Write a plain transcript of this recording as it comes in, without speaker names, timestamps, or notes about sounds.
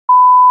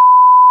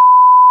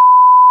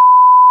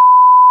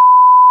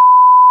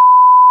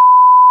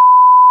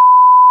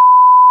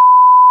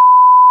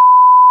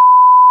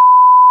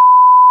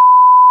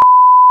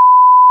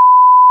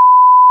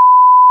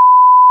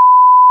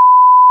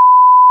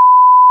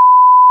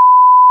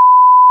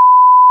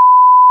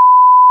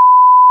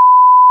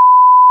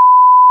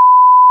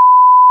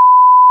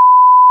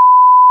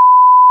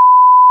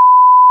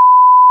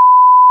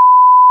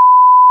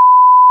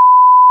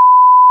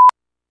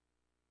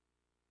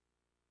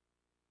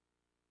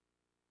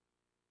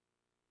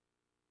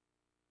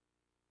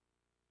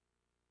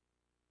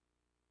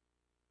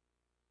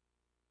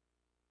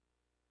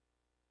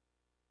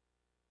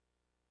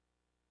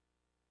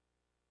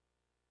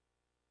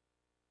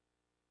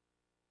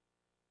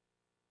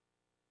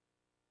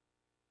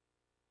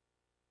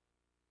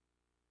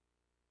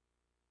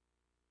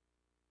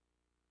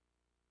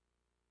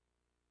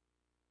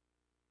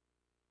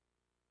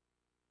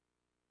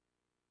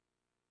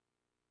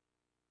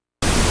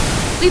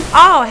We've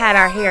all had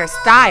our hair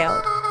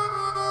styled.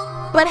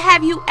 But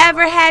have you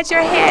ever had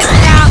your hair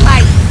styled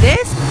like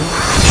this?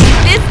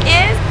 This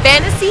is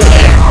Fantasy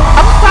Hair.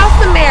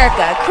 Across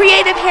America,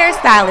 creative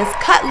hairstylists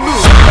cut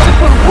loose to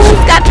prove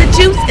who's got the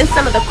juice in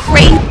some of the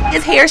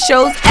craziest hair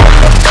shows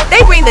ever.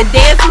 They bring the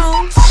dance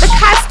moves, the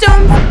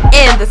costumes,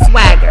 and the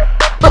swagger.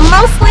 But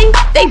mostly,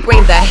 they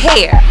bring the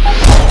hair.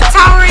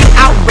 Towering,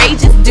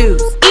 outrageous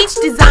dudes, each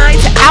designed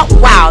to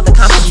outwow the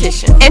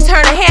competition and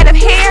turn a head of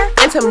hair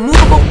into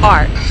movable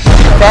art.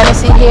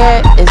 Fantasy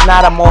hair is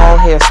not a moral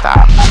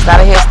hairstyle. It's not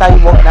a hairstyle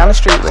you walk down the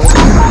street with,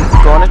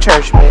 going to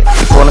church with,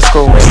 going to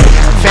school with.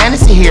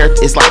 Fantasy hair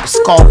is like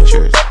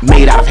sculptures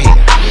made out of hair.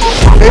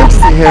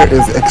 Fantasy hair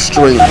is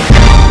extreme.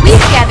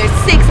 We've gathered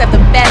 6 of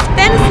the best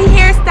fantasy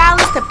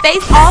hairstylists to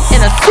face off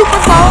in a Super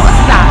Bowl of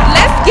style.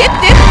 Let's get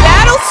this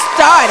battle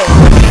started.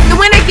 The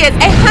winner gets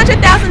a $100,000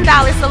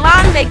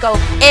 salon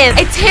makeover and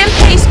a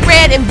 10-page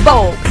spread in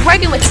Vogue,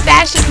 working with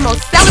fashion's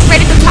most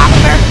celebrated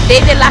photographer,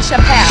 David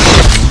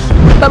LaChapelle.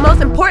 But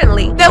most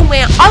importantly, they'll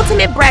win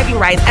ultimate bragging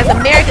rights as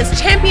America's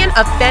champion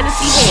of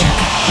fantasy hair.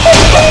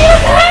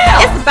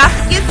 It's about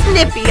to get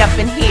snippy up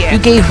in here. You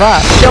gave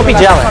up. Don't be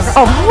jealous.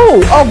 Of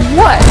who? Of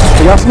what?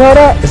 Y'all smell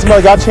that? It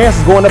smells like y'all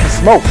chances going up in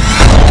smoke.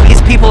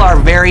 These people are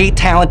very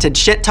talented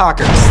shit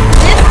talkers.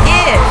 This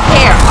is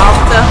Hair Off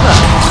the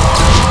Hook.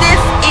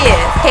 This is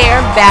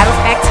Hair Battle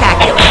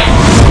Spectacular.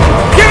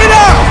 Give it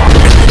up!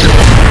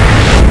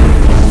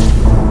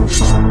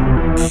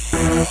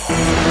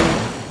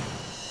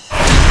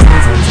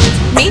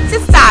 Meet the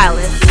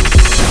stylist,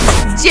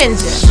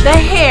 Ginger, the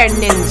hair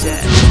ninja.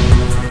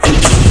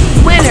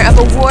 Winner of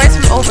awards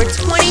from over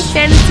 20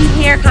 fantasy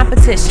hair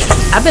competitions.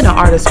 I've been an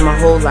artist my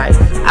whole life.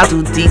 I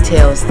do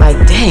details like,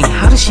 dang,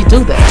 how does she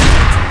do that?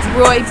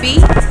 Roy B,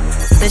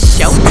 the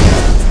showman.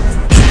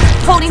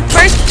 Holding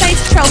first place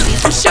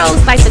trophies for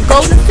shows like the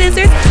Golden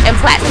Scissors and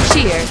Platinum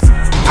Cheers.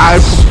 I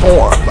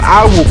perform.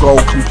 I will go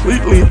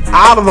completely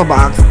out of the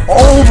box,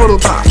 over the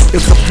top.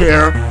 It's a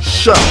hair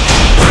show.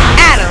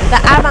 Adam, the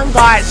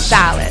avant-garde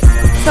stylist,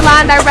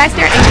 salon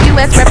director and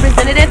U.S.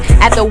 representative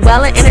at the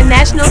Wella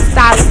International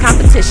Stylist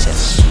Competition.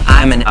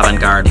 I'm an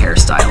avant-garde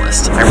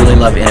hairstylist. I really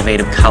love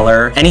innovative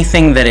color.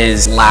 Anything that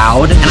is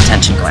loud and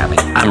attention-grabbing.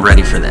 I'm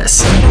ready for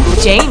this.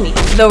 Jamie,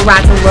 the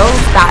rock and roll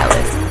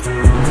stylist,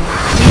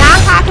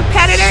 non-high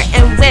competitor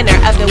and winner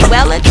of the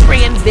Wella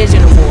Trend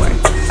Vision Award.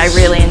 I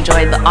really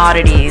enjoyed the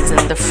oddities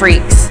and the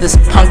freaks. This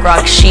punk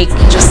rock chic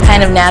just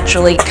kind of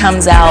naturally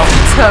comes out.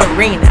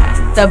 Tarina,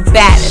 the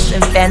baddest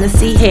in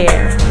fantasy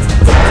hair.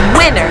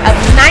 Winner of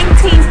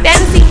 19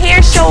 fantasy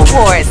hair show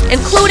awards,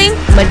 including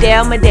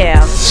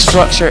Madele.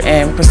 Structure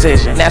and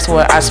precision. That's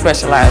what I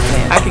specialize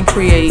in. I can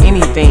create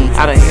anything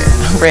out of here.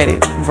 I'm ready.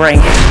 Bring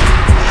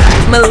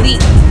it. Malik,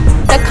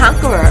 the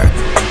conqueror.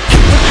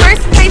 With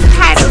first place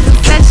titles in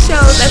such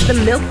shows as the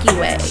Milky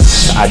Way.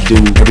 I do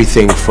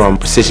everything from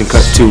precision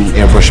cut to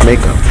airbrush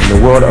makeup. In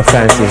the world of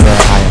fantasy hair,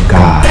 I am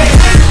God.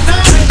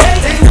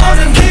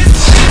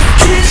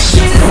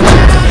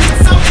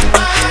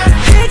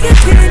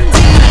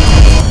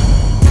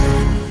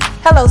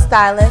 Hello,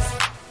 stylists.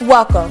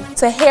 Welcome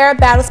to Hair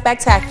Battle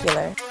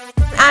Spectacular.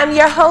 I'm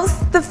your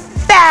host, the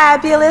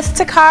fabulous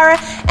Takara,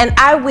 and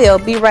I will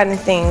be running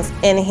things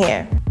in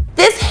here.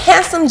 This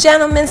handsome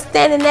gentleman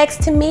standing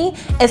next to me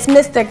is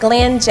Mr.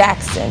 Glenn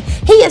Jackson.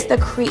 He is the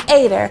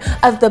creator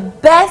of the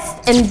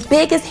best and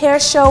biggest hair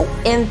show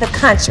in the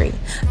country,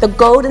 the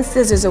Golden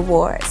Scissors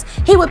Awards.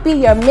 He would be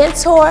your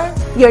mentor,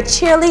 your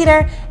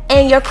cheerleader,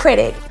 and your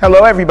critic.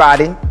 Hello,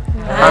 everybody.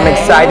 Hi. I'm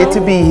excited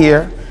to be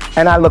here,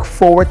 and I look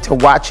forward to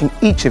watching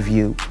each of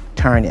you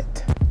turn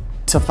it.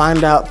 To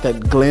find out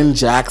that Glenn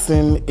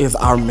Jackson is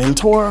our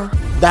mentor,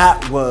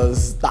 that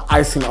was the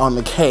icing on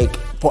the cake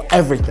for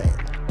everything.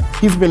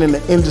 He's been in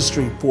the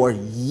industry for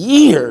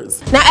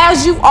years. Now,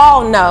 as you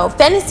all know,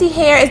 fantasy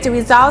hair is the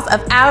result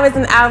of hours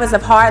and hours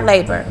of hard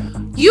labor.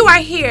 You are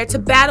here to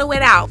battle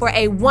it out for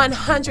a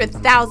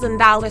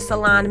 $100,000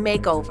 salon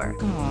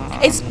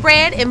makeover. A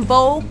spread in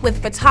Vogue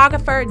with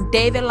photographer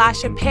David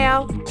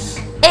LaChapelle,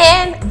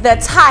 and the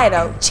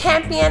title,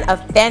 Champion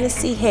of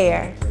Fantasy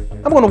Hair.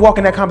 I'm gonna walk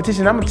in that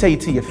competition and I'm gonna tell you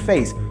to your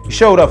face, you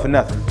showed up for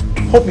nothing.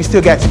 Hope you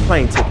still got your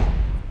plane ticket.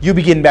 You'll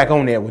be getting back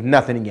on there with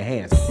nothing in your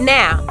hands.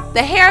 Now,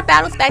 the Hair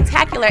Battle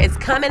Spectacular is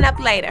coming up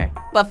later.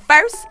 But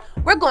first,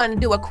 we're going to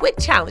do a quick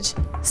challenge,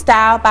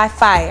 Style by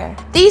Fire.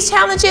 These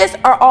challenges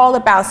are all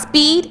about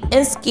speed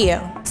and skill.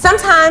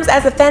 Sometimes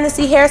as a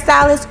fantasy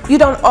hairstylist, you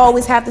don't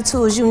always have the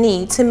tools you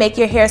need to make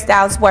your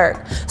hairstyles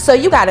work. So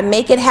you gotta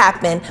make it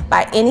happen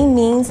by any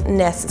means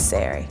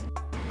necessary.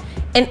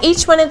 In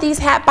each one of these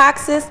hat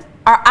boxes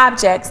are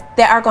objects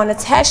that are going to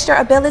test your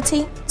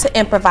ability to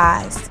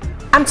improvise.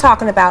 I'm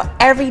talking about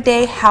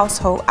everyday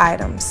household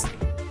items.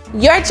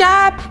 Your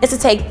job is to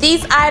take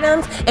these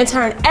items and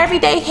turn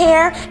everyday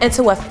hair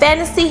into a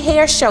fantasy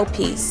hair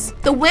showpiece.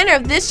 The winner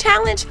of this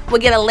challenge will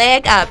get a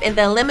leg up in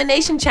the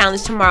elimination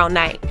challenge tomorrow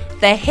night,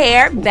 the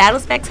Hair Battle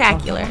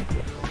Spectacular.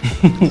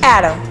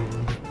 Adam,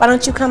 why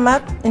don't you come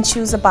up and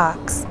choose a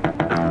box?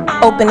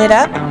 Open it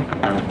up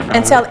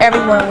and tell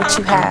everyone what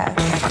you have.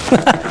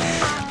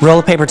 roll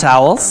of paper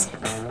towels,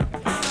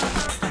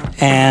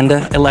 and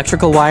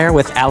electrical wire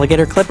with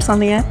alligator clips on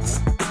the ends.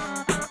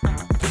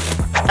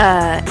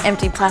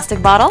 Empty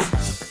plastic bottle,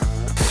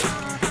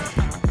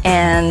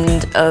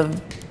 and a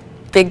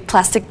big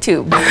plastic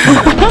tube.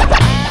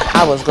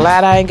 I was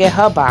glad I didn't get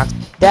her box.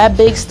 That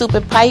big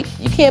stupid pipe,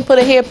 you can't put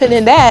a hairpin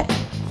in that.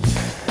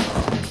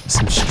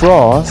 Some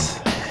straws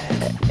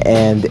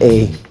and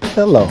a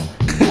pillow.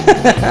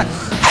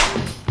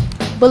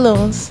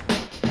 Balloons,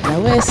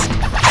 no whisk.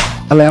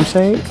 A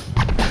lampshade.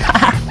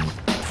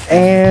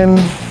 And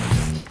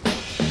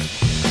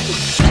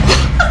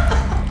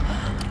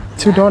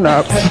 2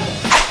 doorknobs.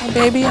 A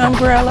baby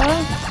umbrella.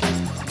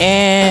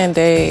 And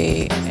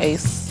a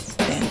ace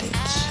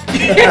bandage.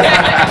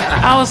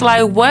 I was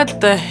like, what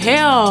the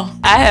hell?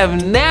 I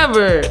have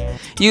never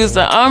used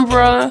an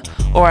umbrella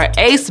or an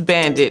ace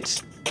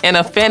bandage in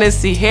a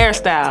fantasy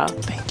hairstyle.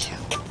 Thank you.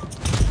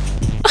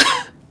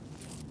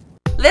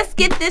 Let's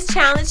get this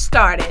challenge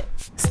started.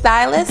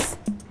 Stylists,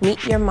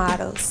 meet your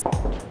models.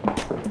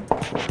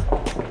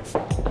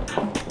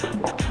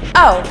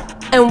 Oh,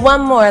 and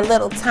one more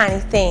little tiny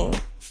thing.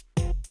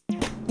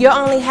 You'll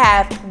only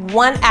have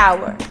 1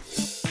 hour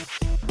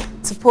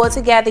to pull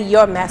together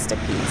your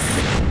masterpiece.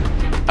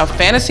 A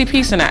fantasy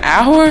piece in an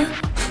hour?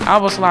 I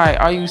was like,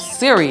 are you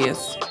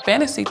serious?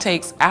 Fantasy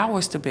takes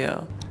hours to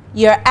build.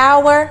 Your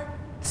hour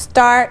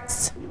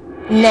starts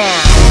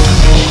now.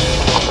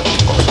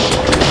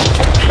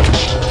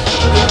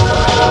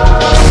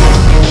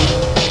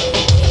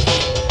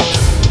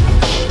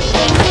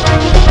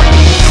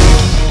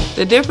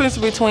 The difference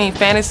between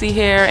fantasy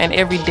hair and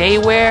everyday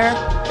wear,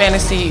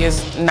 fantasy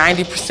is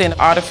 90%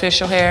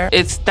 artificial hair.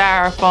 It's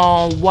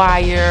styrofoam,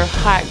 wire,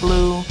 hot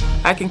glue.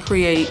 I can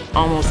create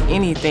almost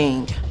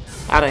anything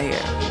out of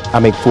hair. I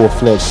make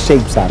full-fledged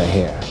shapes out of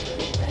hair.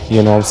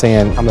 You know what I'm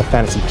saying? I'm the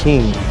fantasy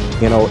king,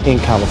 you know, in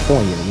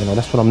California. You know,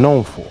 that's what I'm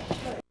known for.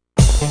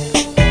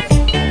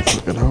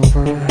 Flip it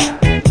over.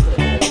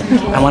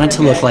 I want it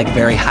to look like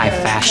very high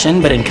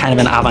fashion, but in kind of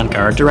an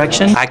avant-garde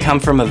direction. I come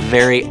from a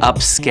very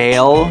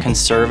upscale,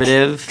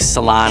 conservative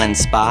salon and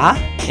spa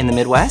in the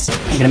Midwest.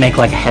 I'm gonna make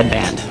like a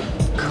headband.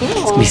 Cool.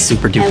 It's gonna be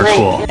super duper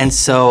cool. And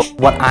so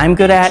what I'm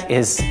good at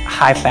is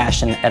high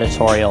fashion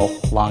editorial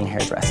long hair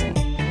dressing.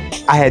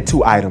 I had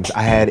 2 items.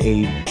 I had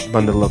a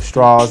bundle of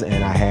straws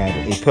and I had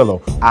a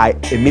pillow. I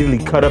immediately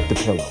cut up the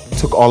pillow,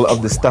 took all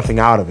of the stuffing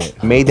out of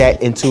it, made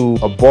that into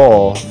a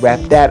ball,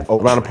 wrapped that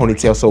around a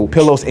ponytail, so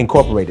pillows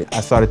incorporated.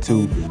 I started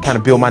to kind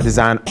of build my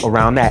design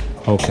around that.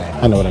 Okay,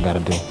 I know what I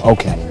gotta do.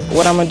 Okay.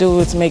 What I'm gonna do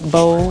is make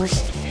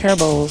bows, hair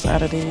bows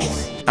out of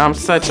these. I'm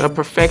such a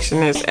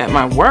perfectionist at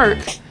my work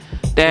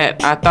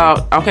that I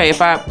thought, okay,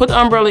 if I put the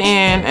umbrella in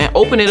and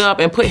open it up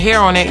and put hair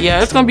on it,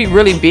 yeah, it's gonna be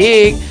really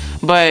big,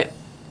 but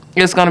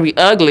it's gonna be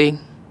ugly.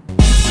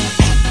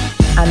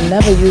 I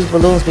never used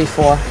balloons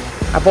before.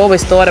 I've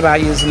always thought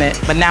about using it,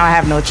 but now I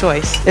have no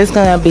choice. It's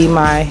gonna be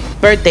my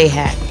birthday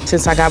hat.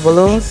 Since I got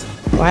balloons,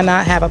 why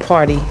not have a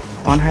party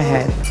on her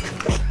head?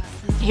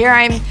 Here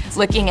I'm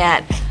looking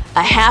at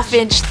a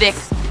 1/2-inch thick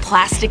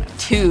plastic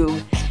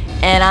tube,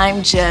 and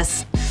I'm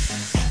just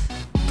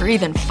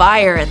breathing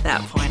fire at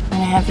that point. I'm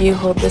gonna have you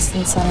hold this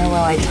in center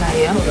while I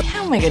tie you.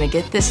 How am I gonna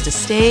get this to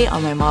stay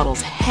on my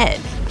model's head?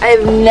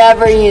 I've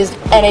never used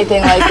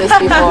anything like this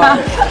before.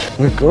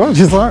 We're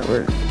gorgeous, aren't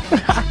we?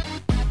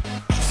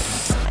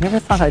 I never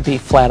thought I'd be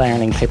flat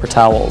ironing paper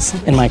towels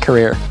in my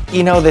career.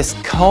 You know, this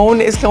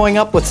cone is going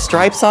up with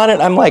stripes on it.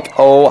 I'm like,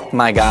 oh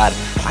my God.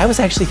 I was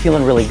actually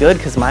feeling really good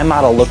because my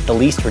model looked the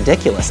least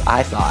ridiculous,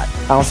 I thought.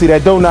 I don't see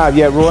that doorknob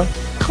yet, Roy.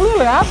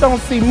 Clearly, I don't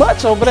see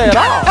much over there at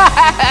all.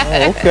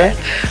 Oh, okay.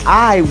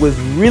 I was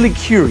really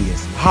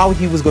curious how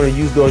he was going to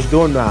use those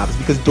doorknobs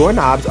because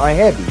doorknobs are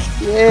heavy.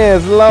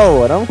 Yes,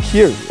 Lord, I'm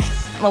curious.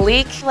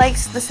 Malik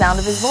likes the sound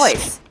of his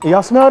voice.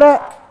 Y'all smell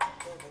that?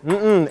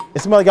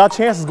 It smells like y'all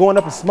chances going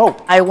up in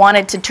smoke. I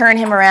wanted to turn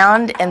him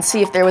around and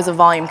see if there was a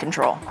volume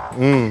control.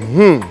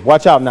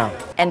 Watch out now.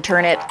 And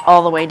turn it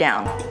all the way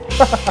down.